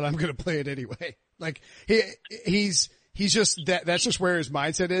 but I'm going to play it anyway." Like he's just that's just where his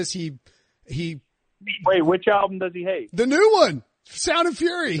mindset is. He Wait, which album does he hate? The new one, Sound and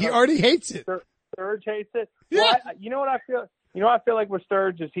Fury. He already hates it. Sturge hates it. Yeah. Well, you know what I feel? You know what I feel like with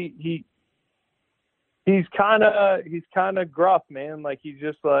Sturge is he's kind of gruff, man. Like he's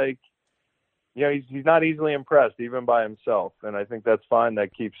just like, he's not easily impressed even by himself, and I think that's fine.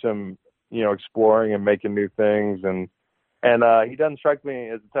 That keeps him, exploring and making new things, and he doesn't strike me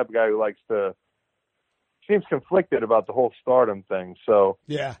as the type of guy who seems conflicted about the whole stardom thing. So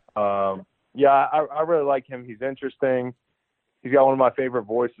yeah. I really like him. He's interesting. He's got one of my favorite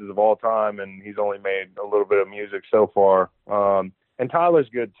voices of all time, and he's only made a little bit of music so far. And Tyler's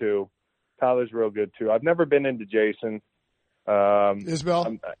good too. Tyler's real good too. I've never been into Jason.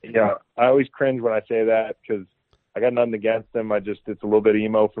 Isbell? I always cringe when I say that because I got nothing against him. It's a little bit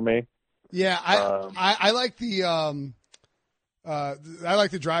emo for me. Yeah, I like the I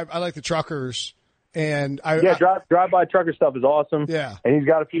like the Truckers. And Drive By Trucker stuff is awesome. Yeah. And he's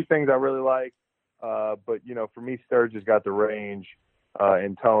got a few things I really like. But for me, Sturge has got the range,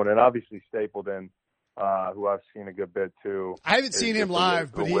 and tone, and obviously Stapleton, who I've seen a good bit too. I haven't seen him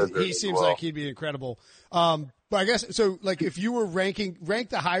live, but he seems like he'd be incredible. But I guess, so like if you were rank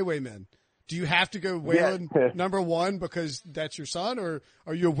the Highwaymen, do you have to go Waylon number 1 because that's your son, or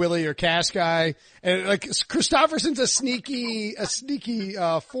are you a Willie or Cash guy? And like Christopherson's a sneaky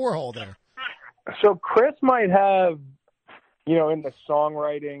 4-hole there. So Chris might have, in the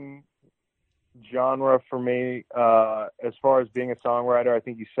songwriting genre for me, as far as being a songwriter, I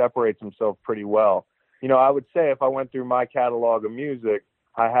think he separates himself pretty well. I would say if I went through my catalog of music,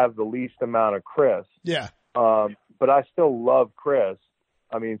 I have the least amount of Chris. Yeah. But I still love Chris.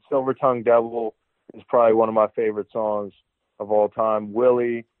 I mean, Silver Tongue Devil is probably one of my favorite songs of all time.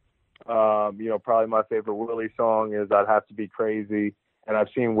 Willie, probably my favorite Willie song is I'd Have to Be Crazy. And I've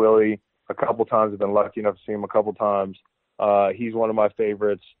seen Willie a couple times. I've been lucky enough to see him a couple times. He's one of my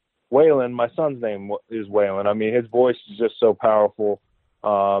favorites. Waylon, my son's name is Waylon. I mean, his voice is just so powerful.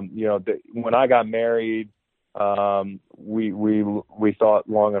 When I got married, we thought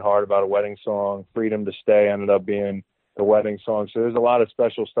long and hard about a wedding song. Freedom to Stay ended up being the wedding song. So there's a lot of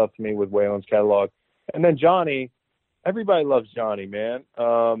special stuff to me with Waylon's catalog. And then Johnny, everybody loves Johnny, man.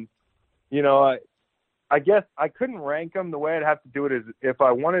 I guess I couldn't rank them. The way I'd have to do it is if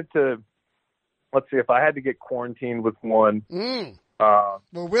I wanted to, let's see, if I had to get quarantined with one. Well,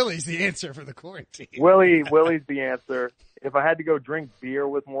 Willie's the answer for the quarantine. Willie's the answer. If I had to go drink beer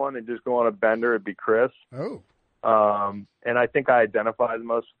with one and just go on a bender, it'd be Chris. Oh. And I think I identify the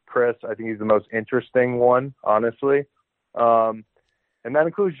most with Chris. I think he's the most interesting one, honestly. And that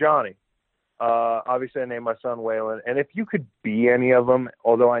includes Johnny. Obviously, I named my son Waylon. And if you could be any of them,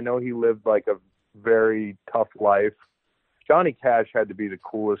 although I know he lived like a very tough life, Johnny Cash had to be the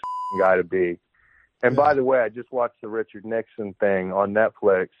coolest guy to be. And by the way, I just watched the Richard Nixon thing on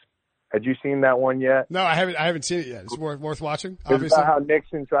Netflix. Had you seen that one yet? No, I haven't seen it yet. It's worth watching. It's about how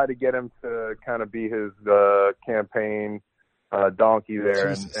Nixon tried to get him to kind of be his campaign donkey there,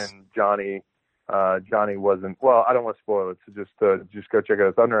 and Johnny wasn't. Well, I don't want to spoil it, so just go check it out.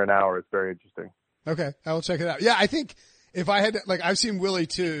 It's under an hour. It's very interesting. Okay, I will check it out. Yeah, I think if I had I've seen Willie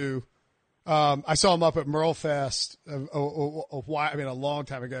too. I saw him up at Merle Fest a long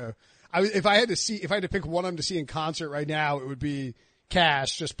time ago. If I had to pick one of them to see in concert right now, it would be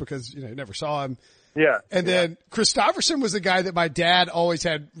Cash, just because, never saw him. Yeah. And then Christopherson was the guy that my dad always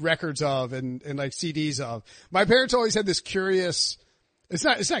had records of and like CDs of. My parents always had this curious, it's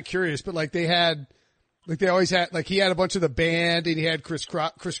not curious, but he had a bunch of the band, and he had Chris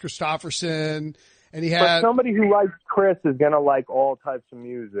Christopherson, And he But had somebody who likes Chris is going to like all types of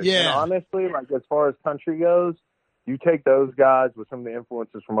music. Yeah. And honestly, like as far as country goes, you take those guys with some of the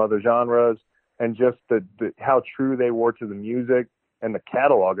influences from other genres and just how true they were to the music and the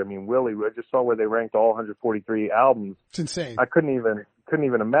catalog. I mean, Willie, I just saw where they ranked all 143 albums. It's insane. I couldn't even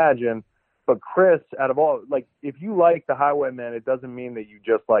imagine. But Chris, out of all, like, if you like the Highwaymen, it doesn't mean that you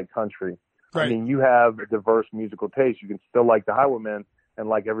just like country. Right. I mean, you have a diverse musical taste. You can still like the Highwaymen and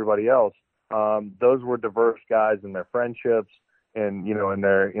like everybody else. Those were diverse guys in their friendships and, you know, in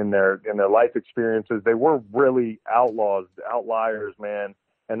their life experiences. They were really outliers, man.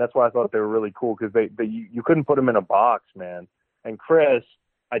 And that's why I thought they were really cool, because you couldn't put them in a box, man. And Chris,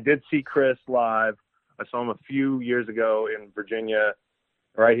 I did see Chris live. I saw him a few years ago in Virginia,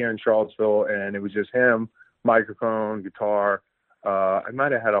 right here in Charlottesville, and it was just him, microphone, guitar. I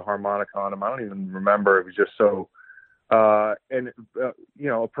might have had a harmonica on him. I don't even remember. It was just so, you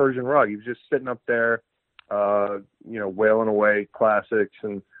know, a Persian rug. He was just sitting up there, you know, wailing away classics.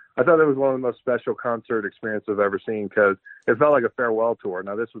 And I thought it was one of the most special concert experiences I've ever seen, because it felt like a farewell tour.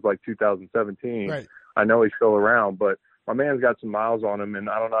 Now, this was like 2017. Right. I know he's still around, but my man's got some miles on him, and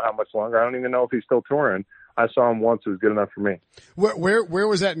I don't know how much longer. I don't even know if he's still touring. I saw him once. It was good enough for me. Where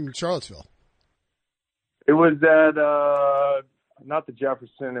was that in Charlottesville? It was at not the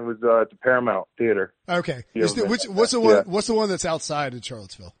Jefferson. It was at the Paramount Theater. Okay. Yeah, What's the one? Yeah. What's the one that's outside of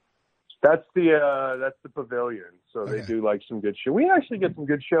Charlottesville? That's the Pavilion. So they do like some good show. We actually get some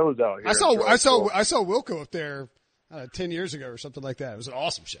good shows out here. I saw Wilco up there 10 years ago or something like that. It was an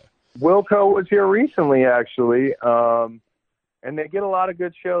awesome show. Wilco was here recently, actually. And they get a lot of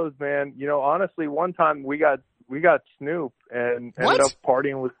good shows, man. You know, honestly, one time we got Snoop and ended up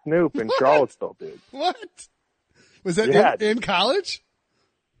partying with Snoop in Charlottesville, dude. What? Was that in college?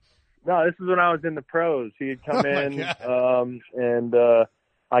 No, this is when I was in the pros. He had come in, and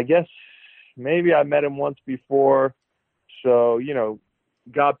I guess maybe I met him once before. So, you know,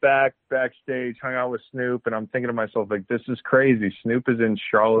 got backstage, hung out with Snoop, and I'm thinking to myself, like, this is crazy. Snoop is in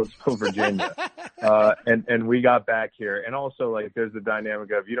Charlottesville, Virginia. And we got back here. And also, like, there's the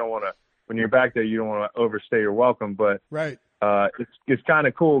dynamic of, you don't want to, when you're back there, you don't want to overstay your welcome, but right. It's kind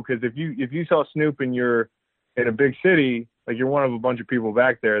of cool, because if you saw Snoop and you're in a big city, like, you're one of a bunch of people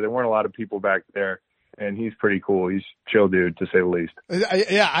back there. There weren't a lot of people back there, and he's pretty cool. He's chill dude, to say the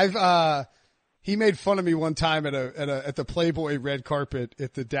least. He made fun of me one time at the Playboy red carpet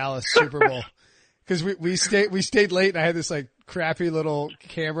at the Dallas Super Bowl, because we stayed late, and I had this like crappy little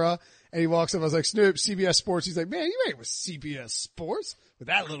camera, and he walks up. I was like, Snoop, CBS Sports. He's like, man, you ain't with CBS Sports with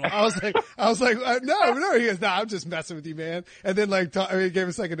that little. I was like, no. He goes, nah, I'm just messing with you, man. And then he gave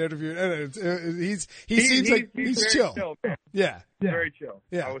us like an interview. And he seems like he's chill. Man. Yeah, very chill.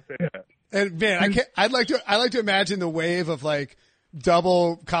 Yeah, I would say that. And man, I'd like to imagine the wave of like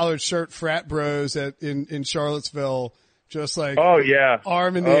double collared shirt frat bros in Charlottesville, just like, oh yeah,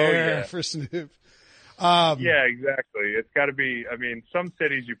 arm in the air for Snoop. Yeah, exactly. It's got to be. I mean, some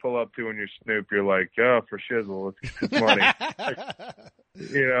cities you pull up to and you're Snoop, you're like, oh, for shizzle, it's money.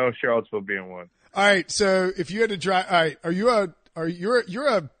 You know, Charlottesville being one. All right, so if you had to drive, all right,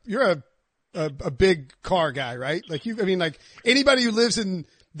 you're a big car guy, right? Like like anybody who lives in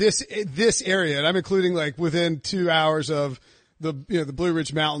this area, and I'm including like within 2 hours of the Blue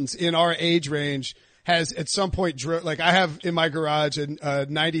Ridge Mountains in our age range, has at some point like I have in my garage a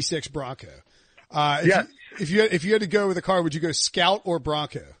 96 Bronco. Yes. If you had to go with a car, would you go Scout or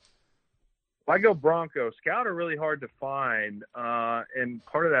Bronco? I go Bronco. Scout are really hard to find, and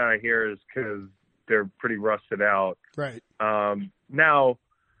part of that I hear is because they're pretty rusted out. Right. Now,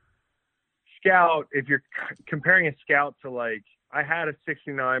 Scout, if you're comparing a Scout to, like, I had a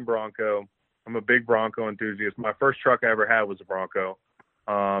 '69 Bronco. I'm a big Bronco enthusiast. My first truck I ever had was a Bronco,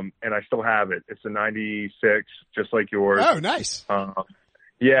 and I still have it. It's a '96, just like yours. Oh, nice.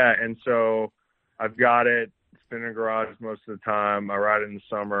 Yeah, and so I've got it. It's been in the garage most of the time. I ride it in the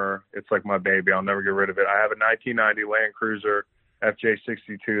summer. It's like my baby. I'll never get rid of it. I have a 1990 Land Cruiser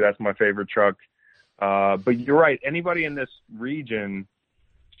FJ62. That's my favorite truck. But you're right. Anybody in this region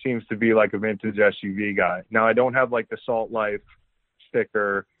seems to be like a vintage SUV guy. Now, I don't have like the Salt Life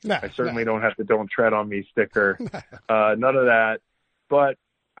sticker. I certainly don't have the Don't Tread on Me sticker. None of that. But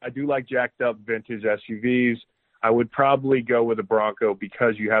I do like jacked up vintage SUVs. I would probably go with a Bronco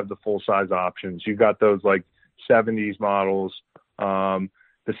because you have the full-size options. You got those, like, 70s models. The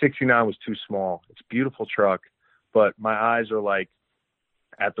 69 was too small. It's a beautiful truck, but my eyes are, like,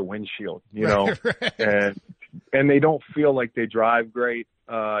 at the windshield, you know? Right. And they don't feel like they drive great.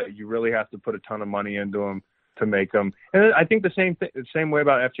 You really have to put a ton of money into them to make them. And I think the same way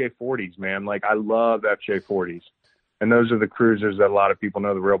about FJ40s, man. Like, I love FJ40s. And those are the cruisers that a lot of people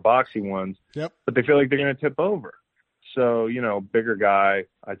know, the real boxy ones. Yep. But they feel like they're going to tip over. So, bigger guy,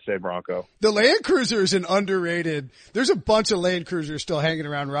 I'd say Bronco. The Land Cruiser is an underrated. There's a bunch of Land Cruisers still hanging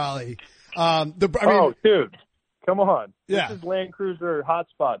around Raleigh. Dude, come on. Yeah. This is Land Cruiser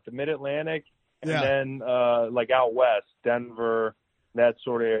hotspot, the Mid-Atlantic, and Yeah. then out west, Denver, that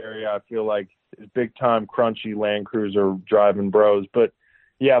sort of area. I feel like is big time crunchy Land Cruiser driving bros. But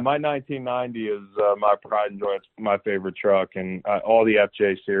yeah, my 1990 is my pride and joy. It's my favorite truck, and all the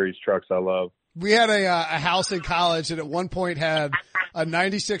FJ series trucks I love. We had a house in college that at one point had a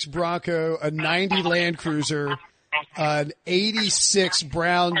 96 Bronco, a 90 Land Cruiser, an 86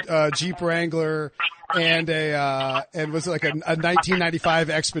 brown Jeep Wrangler, and was like a 1995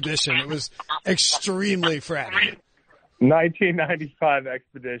 Expedition. It was extremely fratty. 1995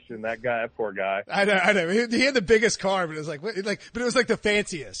 Expedition. That poor guy. I know. He had the biggest car, but it was but it was like the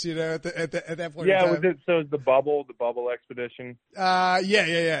fanciest, at that point. Yeah, in time. so it was the Bubble Expedition? Yeah,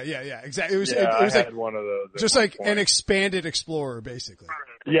 exactly. It was I had like one of those. just like an expanded Explorer, basically.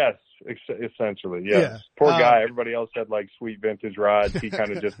 Yes, essentially, yes. Yeah. Poor guy. Everybody else had like sweet vintage rides. He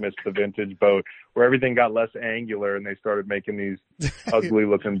kind of just missed the vintage boat where everything got less angular and they started making these ugly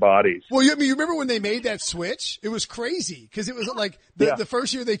looking bodies. Well, you remember when they made that switch? It was crazy because it was like the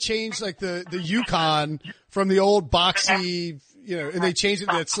first year they changed like the Yukon from the old boxy, and they changed it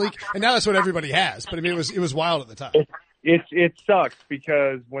to that sleek, and now that's what everybody has. But I mean, it was wild at the time. It sucks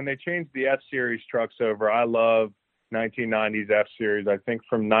because when they changed the F Series trucks over, I love 1990s F Series. I think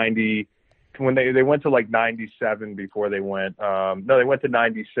from 90 when they went to like 97 before they went. They went to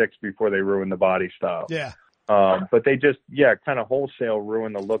 96 before they ruined the body style. Yeah. But they just kind of wholesale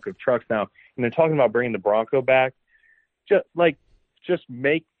ruined the look of trucks now. And they're talking about bringing the Bronco back. Just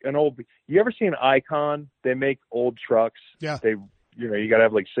make an old. You ever see an Icon? They make old trucks. Yeah. You got to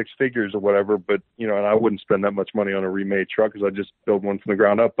have like six figures or whatever. But and I wouldn't spend that much money on a remade truck because I just build one from the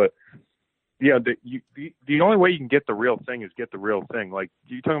ground up. But yeah, the only way you can get the real thing is get the real thing. Like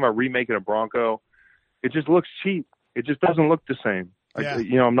you're talking about remaking a Bronco, it just looks cheap. It just doesn't look the same.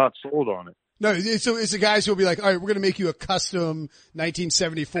 Yeah. I'm not sold on it. No, so it's the guys who'll be like, all right, we're going to make you a custom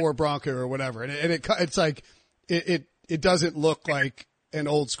 1974 Bronco or whatever, and it's like it doesn't look like an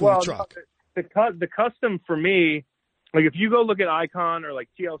old school truck. The custom for me, like if you go look at Icon or like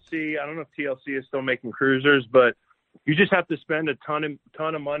TLC, I don't know if TLC is still making cruisers, but you just have to spend a ton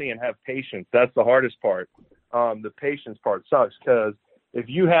of money and have patience. That's the hardest part. The patience part sucks because if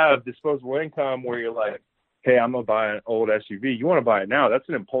you have disposable income where you're like, hey, I'm going to buy an old SUV, you want to buy it now. That's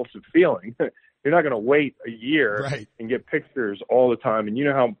an impulsive feeling. You're not going to wait a year and get pictures all the time. And you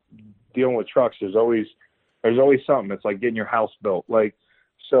know how dealing with trucks, there's always something. It's like getting your house built.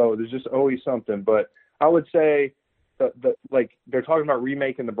 So there's just always something. But I would say like they're talking about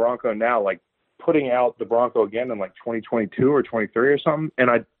remaking the Bronco now, like putting out the Bronco again in like 2022 or 23 or something. And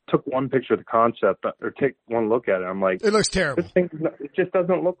I took one picture of the concept or take one look at it. I'm like, it looks terrible. This thing, it just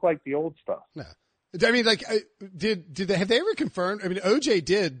doesn't look like the old stuff. No. I mean, like, have they ever confirmed? I mean, OJ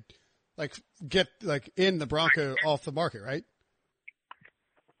did get in the Bronco off the market, right?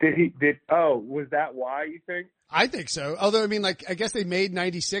 Was that why you think? I think so. Although, I mean, like, I guess they made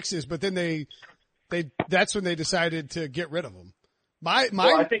 96s, but then that's when they decided to get rid of them. I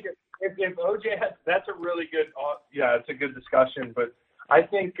think if OJ has, that's a really good, it's a good discussion, but I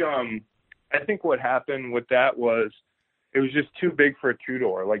think what happened with that was it was just too big for a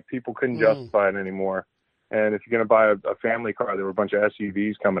two-door. Like, people couldn't justify it anymore. And if you're going to buy a family car, there were a bunch of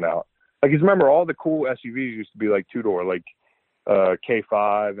SUVs coming out. Like, you remember all the cool SUVs used to be like two-door, like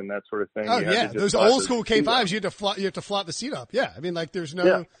K5 and that sort of thing. Oh, yeah. Those old school K5s, you have to flop the seat up. Yeah. I mean, like, there's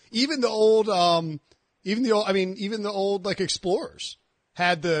no, even the old like Explorers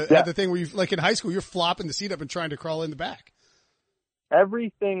had the thing where you, like in high school, you're flopping the seat up and trying to crawl in the back.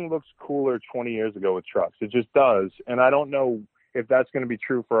 Everything looks cooler 20 years ago with trucks. It just does. And I don't know if that's going to be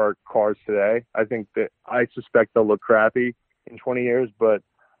true for our cars today. I suspect they'll look crappy in 20 years, but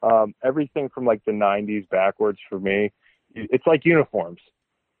everything from like the 90s backwards for me, it's like uniforms.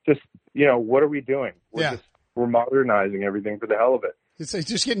 Just, what are we doing? We're modernizing everything for the hell of it. It's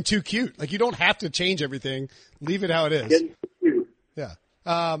just getting too cute. Like, you don't have to change everything. Leave it how it is. Getting too cute. Yeah.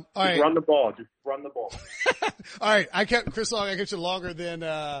 All right. Run the ball. Just run the ball. All right. I kept you longer than,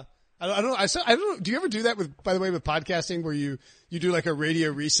 I don't know. Do you ever do that by the way, with podcasting where you do like a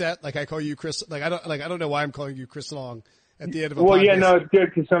radio reset? Like I call you Chris, I don't know why I'm calling you Chris Long at the end of a podcast. Well, yeah, no, it's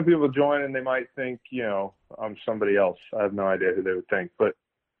good because some people join and they might think, I'm somebody else. I have no idea who they would think, but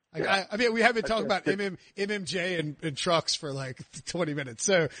Like, I mean, we have been talking about MMJ and trucks for like 20 minutes.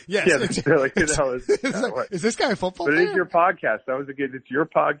 So yes, is this guy a football But player? it is your podcast. It's your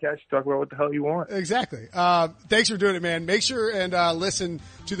podcast. You talk about what the hell you want. Exactly. Thanks for doing it, man. Make sure and listen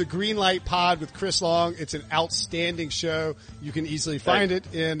to the Green Light Pod with Chris Long. It's an outstanding show. You can easily find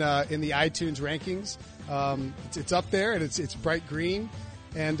it in the iTunes rankings. It's up there and it's bright green.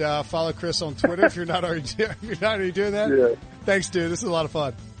 And follow Chris on Twitter if you're not already doing that. Yeah. Thanks, dude. This is a lot of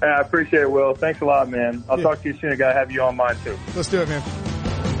fun. I appreciate it, Will. Thanks a lot, man. I'll talk to you soon. I gotta have you on mine too. Let's do it, man.